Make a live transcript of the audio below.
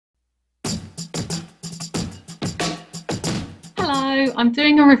I'm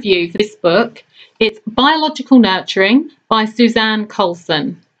doing a review for this book. It's Biological Nurturing by Suzanne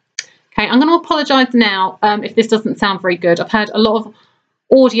Colson. Okay, I'm going to apologise now if this doesn't sound very good. I've had a lot of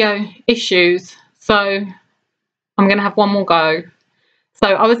audio issues, so I'm going to have one more go. So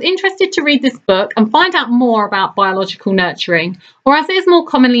I was interested to read this book and find out more about biological nurturing, or as it is more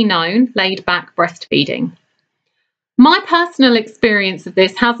commonly known, laid-back breastfeeding. My personal experience of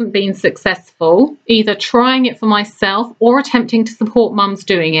this hasn't been successful, either trying it for myself or attempting to support mums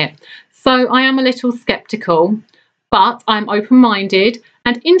doing it. So I am a little sceptical, but I'm open-minded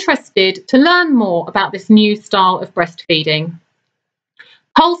and interested to learn more about this new style of breastfeeding.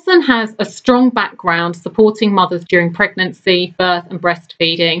 Colson has a strong background supporting mothers during pregnancy, birth and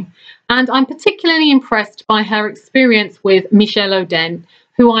breastfeeding, and I'm particularly impressed by her experience with Michelle Odent,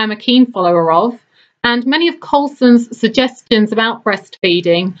 who I am a keen follower of, and many of Colson's suggestions about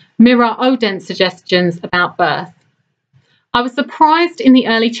breastfeeding mirror Odent's suggestions about birth. I was surprised in the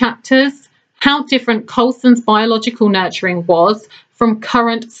early chapters how different Colson's biological nurturing was from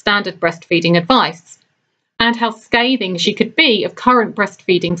current standard breastfeeding advice, and how scathing she could be of current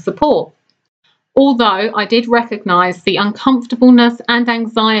breastfeeding support. Although I did recognise the uncomfortableness and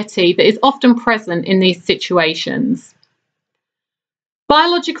anxiety that is often present in these situations.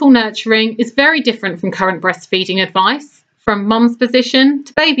 Biological nurturing is very different from current breastfeeding advice, from mum's position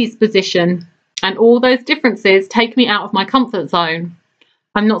to baby's position, and all those differences take me out of my comfort zone.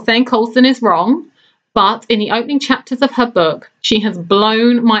 I'm not saying Colson is wrong, but in the opening chapters of her book, she has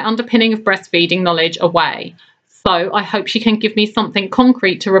blown my underpinning of breastfeeding knowledge away. So I hope she can give me something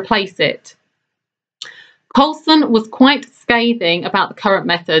concrete to replace it. Colson was quite scathing about the current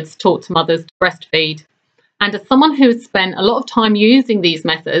methods taught to mothers to breastfeed. And as someone who has spent a lot of time using these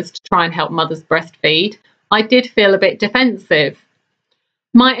methods to try and help mothers breastfeed, I did feel a bit defensive.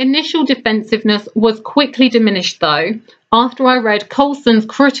 My initial defensiveness was quickly diminished though, after I read Colson's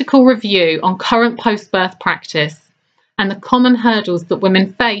critical review on current post-birth practice and the common hurdles that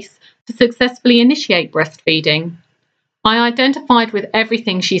women face to successfully initiate breastfeeding. I identified with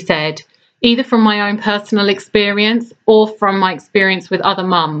everything she said, either from my own personal experience or from my experience with other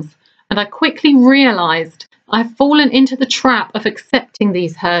mums, and I quickly realised I've fallen into the trap of accepting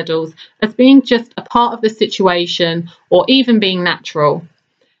these hurdles as being just a part of the situation or even being natural,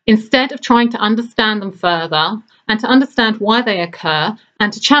 instead of trying to understand them further and to understand why they occur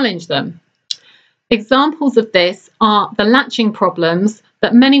and to challenge them. Examples of this are the latching problems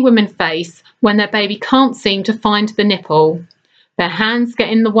that many women face when their baby can't seem to find the nipple. Their hands get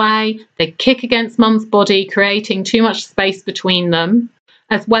in the way, they kick against mum's body, creating too much space between them,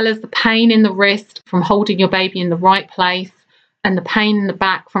 as well as the pain in the wrist from holding your baby in the right place, and the pain in the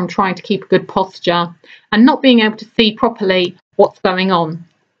back from trying to keep a good posture and not being able to see properly what's going on.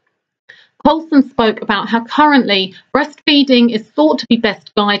 Colson spoke about how currently breastfeeding is thought to be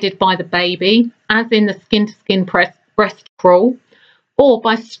best guided by the baby, as in the skin-to-skin breast crawl, or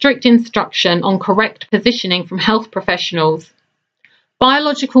by strict instruction on correct positioning from health professionals.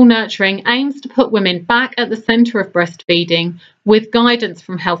 Biological nurturing aims to put women back at the centre of breastfeeding with guidance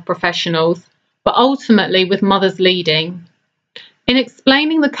from health professionals, but ultimately with mothers leading. In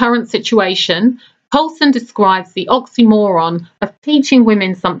explaining the current situation, Colson describes the oxymoron of teaching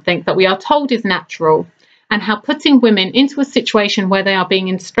women something that we are told is natural, and how putting women into a situation where they are being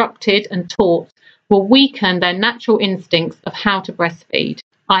instructed and taught will weaken their natural instincts of how to breastfeed.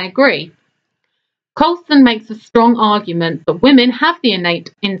 I agree. Colson makes a strong argument that women have the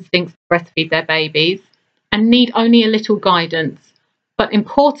innate instincts to breastfeed their babies and need only a little guidance, but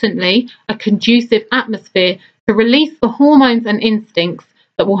importantly, a conducive atmosphere to release the hormones and instincts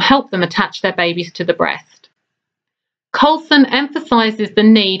that will help them attach their babies to the breast. Colson emphasises the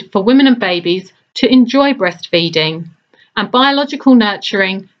need for women and babies to enjoy breastfeeding, and biological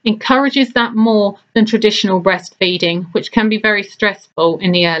nurturing encourages that more than traditional breastfeeding, which can be very stressful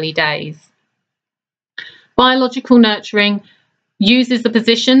in the early days. Biological nurturing uses the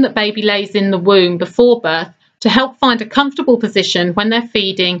position that baby lays in the womb before birth to help find a comfortable position when they're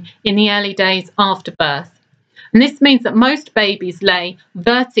feeding in the early days after birth. And this means that most babies lay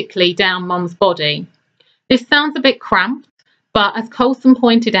vertically down mum's body. This sounds a bit cramped, but as Colson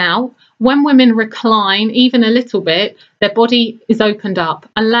pointed out, when women recline even a little bit, their body is opened up,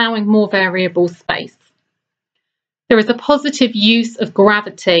 allowing more variable space. There is a positive use of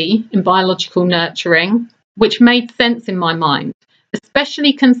gravity in biological nurturing, which made sense in my mind,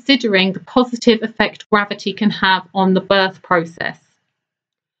 especially considering the positive effect gravity can have on the birth process.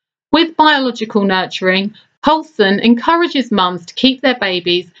 With biological nurturing, Colson encourages mums to keep their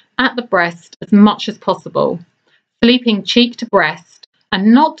babies at the breast as much as possible, sleeping cheek to breast,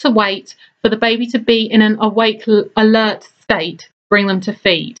 and not to wait for the baby to be in an awake, alert state bring them to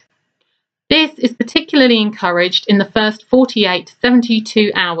feed. This is particularly encouraged in the first 48 to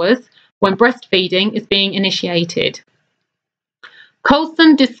 72 hours when breastfeeding is being initiated.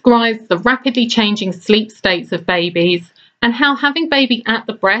 Colson describes the rapidly changing sleep states of babies and how having baby at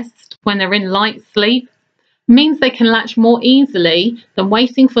the breast when they're in light sleep means they can latch more easily than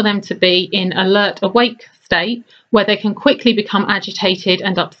waiting for them to be in alert awake state where they can quickly become agitated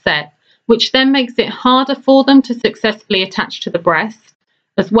and upset, which then makes it harder for them to successfully attach to the breast,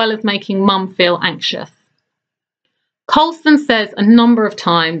 as well as making mum feel anxious. Colson says a number of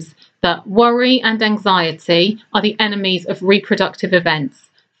times that worry and anxiety are the enemies of reproductive events,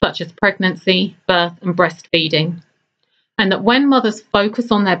 such as pregnancy, birth, and breastfeeding, and that when mothers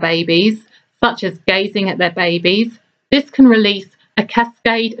focus on their babies, such as gazing at their babies, this can release a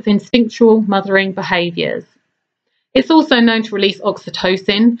cascade of instinctual mothering behaviours. It's also known to release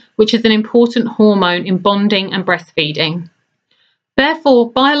oxytocin, which is an important hormone in bonding and breastfeeding.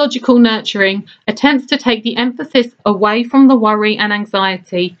 Therefore, biological nurturing attempts to take the emphasis away from the worry and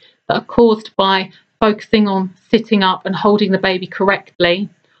anxiety that are caused by focusing on sitting up and holding the baby correctly,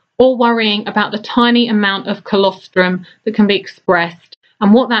 or worrying about the tiny amount of colostrum that can be expressed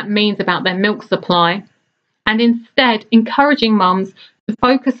and what that means about their milk supply, and instead encouraging mums to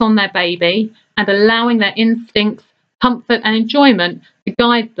focus on their baby and allowing their instincts, comfort and enjoyment to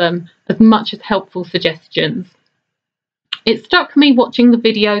guide them as much as helpful suggestions. It struck me watching the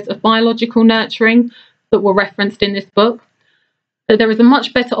videos of biological nurturing that were referenced in this book that there is a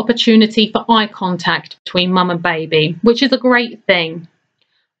much better opportunity for eye contact between mum and baby, which is a great thing.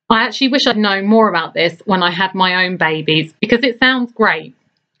 I actually wish I'd known more about this when I had my own babies because it sounds great.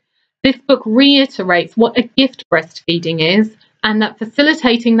 This book reiterates what a gift breastfeeding is and that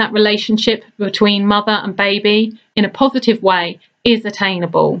facilitating that relationship between mother and baby in a positive way is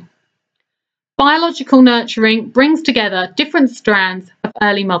attainable. Biological nurturing brings together different strands of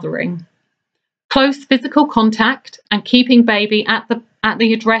early mothering. Close physical contact and keeping baby at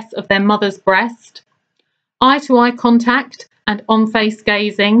the address of their mother's breast, eye-to-eye contact and on-face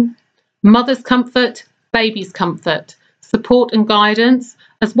gazing, mother's comfort, baby's comfort, support and guidance,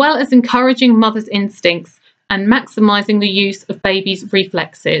 as well as encouraging mother's instincts and maximising the use of baby's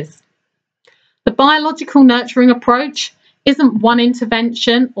reflexes. The biological nurturing approach isn't one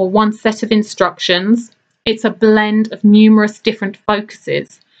intervention or one set of instructions. It's a blend of numerous different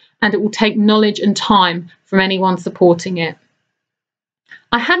focuses, and it will take knowledge and time from anyone supporting it.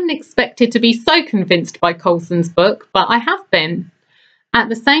 I hadn't expected to be so convinced by Colson's book, but I have been. At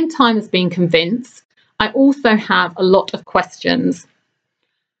the same time as being convinced, I also have a lot of questions.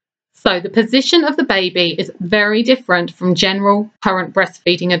 So the position of the baby is very different from general current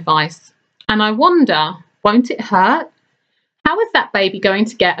breastfeeding advice. And I wonder, won't it hurt? How is that baby going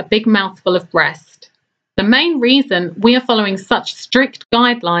to get a big mouthful of breast? The main reason we are following such strict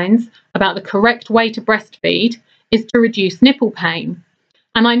guidelines about the correct way to breastfeed is to reduce nipple pain.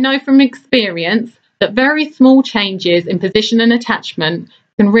 And I know from experience that very small changes in position and attachment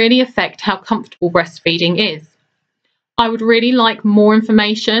can really affect how comfortable breastfeeding is. I would really like more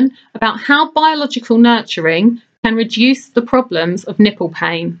information about how biological nurturing can reduce the problems of nipple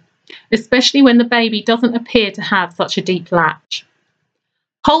pain, especially when the baby doesn't appear to have such a deep latch.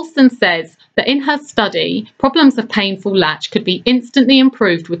 Colson says that in her study, problems of painful latch could be instantly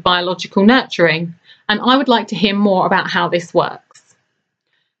improved with biological nurturing, and I would like to hear more about how this works.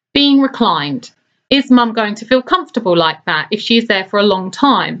 Being reclined. Is mum going to feel comfortable like that if she is there for a long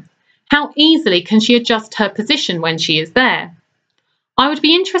time? How easily can she adjust her position when she is there? I would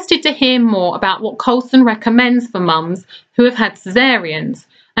be interested to hear more about what Colson recommends for mums who have had caesareans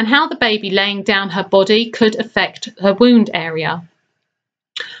and how the baby laying down her body could affect her wound area.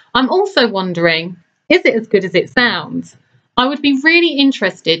 I'm also wondering, is it as good as it sounds? I would be really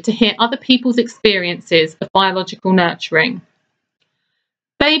interested to hear other people's experiences of biological nurturing.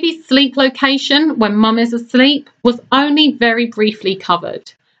 Baby's sleep location when mum is asleep was only very briefly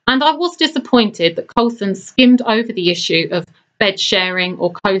covered, and I was disappointed that Colson skimmed over the issue of bed sharing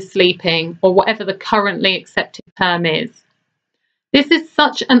or co-sleeping or whatever the currently accepted term is. This is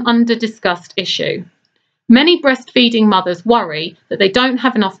such an under-discussed issue. Many breastfeeding mothers worry that they don't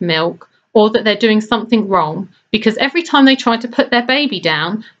have enough milk or that they're doing something wrong because every time they try to put their baby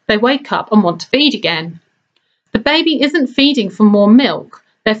down, they wake up and want to feed again. The baby isn't feeding for more milk.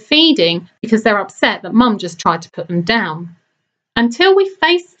 They're feeding because they're upset that mum just tried to put them down. Until we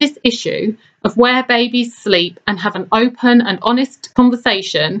face this issue of where babies sleep and have an open and honest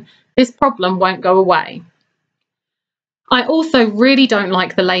conversation, this problem won't go away. I also really don't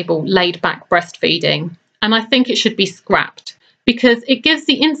like the label laid-back breastfeeding, and I think it should be scrapped because it gives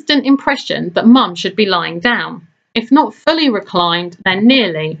the instant impression that mum should be lying down. If not fully reclined, then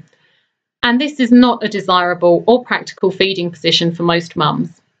nearly. And this is not a desirable or practical feeding position for most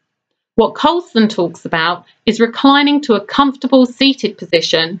mums. What Colson talks about is reclining to a comfortable seated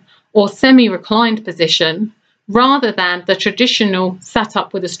position or semi-reclined position rather than the traditional sat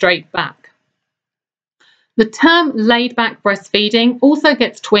up with a straight back. The term laid-back breastfeeding also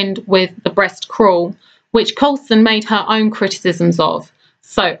gets twinned with the breast crawl, which Colson made her own criticisms of.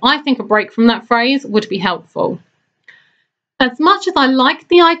 So I think a break from that phrase would be helpful. As much as I like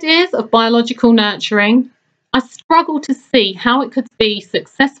the ideas of biological nurturing, I struggle to see how it could be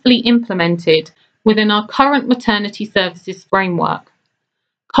successfully implemented within our current maternity services framework.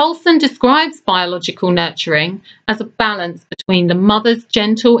 Colson describes biological nurturing as a balance between the mother's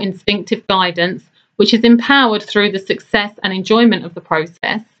gentle, instinctive guidance, which is empowered through the success and enjoyment of the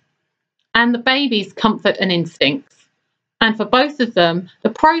process, and the baby's comfort and instincts. And for both of them, the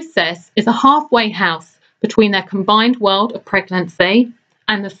process is a halfway house between their combined world of pregnancy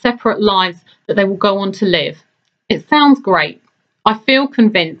and the separate lives that they will go on to live. It sounds great. I feel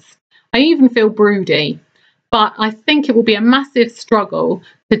convinced. I even feel broody. But I think it will be a massive struggle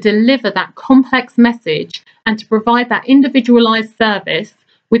to deliver that complex message and to provide that individualised service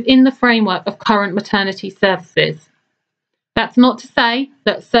within the framework of current maternity services. That's not to say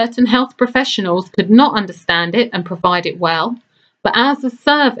that certain health professionals could not understand it and provide it well, but as a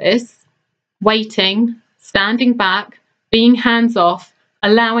service, waiting, standing back, being hands-off,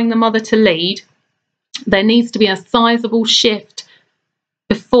 allowing the mother to lead, there needs to be a sizable shift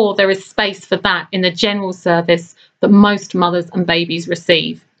before there is space for that in the general service that most mothers and babies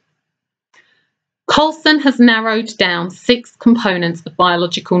receive. Colson has narrowed down 6 components of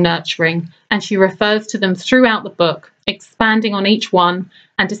biological nurturing, and she refers to them throughout the book, expanding on each one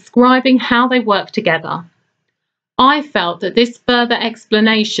and describing how they work together. I felt that this further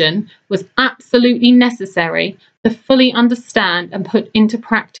explanation was absolutely necessary to fully understand and put into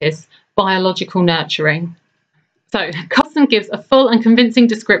practice biological nurturing. So, Colson gives a full and convincing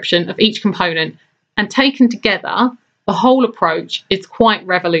description of each component, and taken together, the whole approach is quite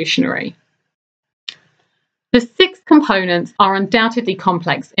revolutionary. The 6 components are undoubtedly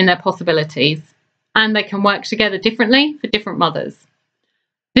complex in their possibilities, and they can work together differently for different mothers.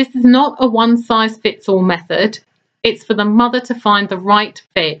 This is not a one-size-fits-all method. It's for the mother to find the right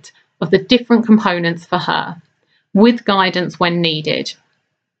fit of the different components for her, with guidance when needed.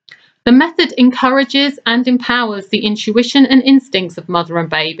 The method encourages and empowers the intuition and instincts of mother and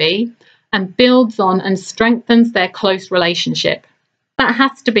baby, and builds on and strengthens their close relationship. That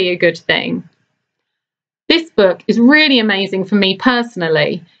has to be a good thing. This book is really amazing for me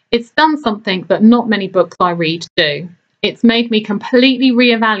personally. It's done something that not many books I read do. It's made me completely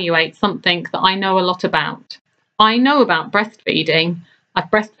reevaluate something that I know a lot about. I know about breastfeeding. I've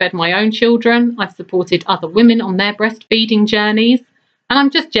breastfed my own children. I've supported other women on their breastfeeding journeys, and I'm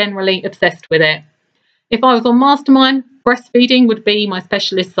just generally obsessed with it. If I was on Mastermind, breastfeeding would be my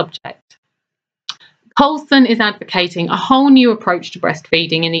specialist subject. Colson is advocating a whole new approach to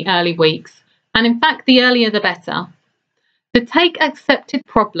breastfeeding in the early weeks, and in fact, the earlier the better. To take accepted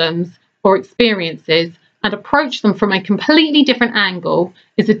problems or experiences and approach them from a completely different angle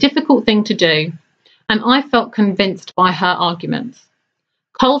is a difficult thing to do, and I felt convinced by her arguments.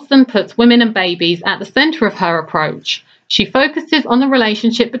 Colson puts women and babies at the centre of her approach. She focuses on the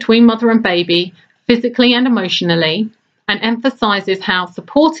relationship between mother and baby, physically and emotionally, and emphasises how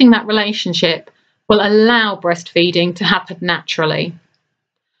supporting that relationship will allow breastfeeding to happen naturally.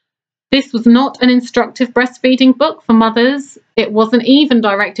 This was not an instructive breastfeeding book for mothers. It wasn't even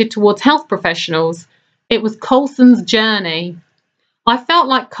directed towards health professionals. It was Colson's journey. I felt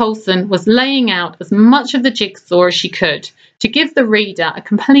like Colson was laying out as much of the jigsaw as she could to give the reader a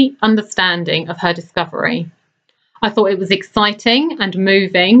complete understanding of her discovery. I thought it was exciting and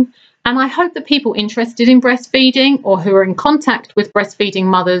moving, and I hope that people interested in breastfeeding or who are in contact with breastfeeding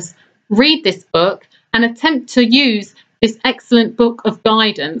mothers read this book and attempt to use this excellent book of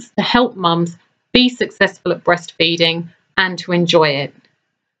guidance to help mums be successful at breastfeeding and to enjoy it.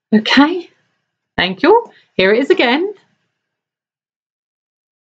 Okay, thank you. Here it is again.